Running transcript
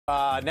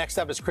Next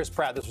up is Chris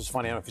Pratt. This was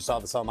funny. I don't know if you saw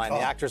this online.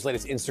 The actor's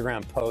latest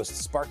Instagram post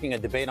sparking a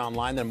debate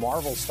online. The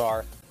Marvel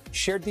star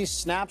shared these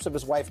snaps of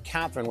his wife,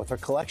 Katherine, with her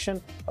collection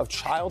of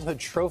childhood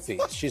trophies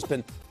she's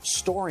been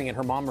storing in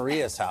her mom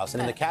Maria's house.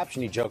 And in the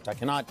caption, he joked, I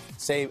cannot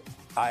say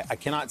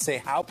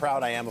how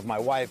proud I am of my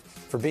wife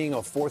for being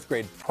a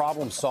fourth-grade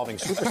problem-solving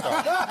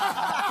superstar.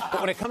 But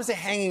when it comes to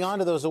hanging on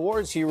to those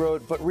awards, he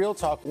wrote, but real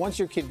talk, once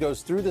your kid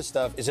goes through this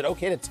stuff, is it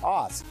okay to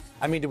toss?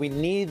 I mean, do we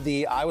need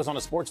the I was on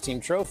a sports team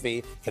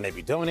trophy? Can they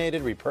be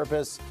donated,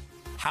 repurposed?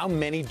 How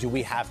many do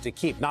we have to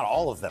keep? Not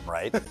all of them,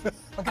 right?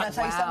 But can I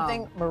tell you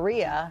something?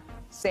 Maria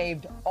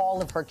saved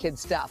all of her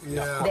kids' stuff.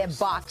 Yeah. They have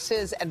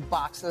boxes and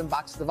boxes and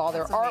boxes of all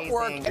their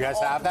artwork. You guys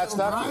have that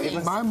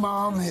stuff? My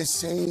mom has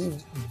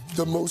saved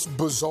the most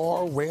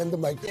bizarre,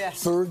 random,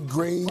 third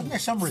grade. Wasn't there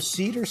some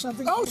receipt or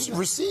something? Oh,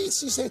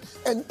 receipts. She said,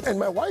 and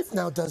my wife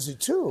now does it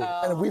too.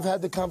 And we've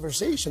had the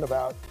conveation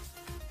about.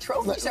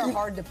 Trophies are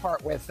hard to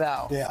part with,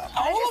 though. Yeah.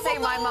 I just say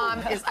my mom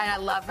is, and I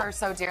love her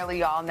so dearly.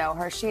 You all know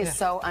her. She is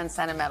so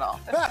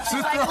unsentimental.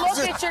 She's like, look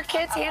at your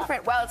kid's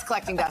handprint. Well, it's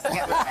collecting dust.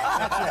 Get rid of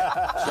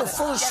it. Your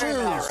first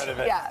shoes.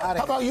 Yeah.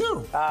 How about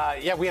you?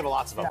 Yeah, we have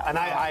lots of them. And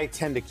I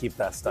tend to keep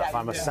that stuff.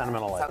 I'm a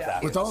sentimental like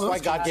that. That's why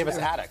God gave us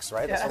attics,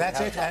 right? That's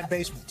it, and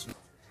basements.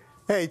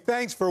 Hey,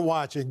 thanks for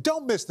watching.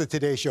 Don't miss the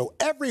Today Show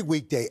every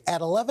weekday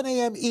at 11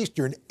 a.m.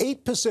 Eastern,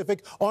 8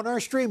 Pacific on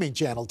our streaming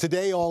channel,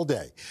 Today All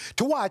Day.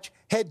 To watch,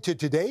 head to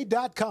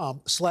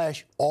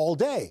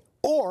today.com/allday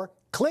or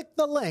click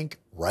the link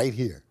right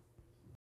here.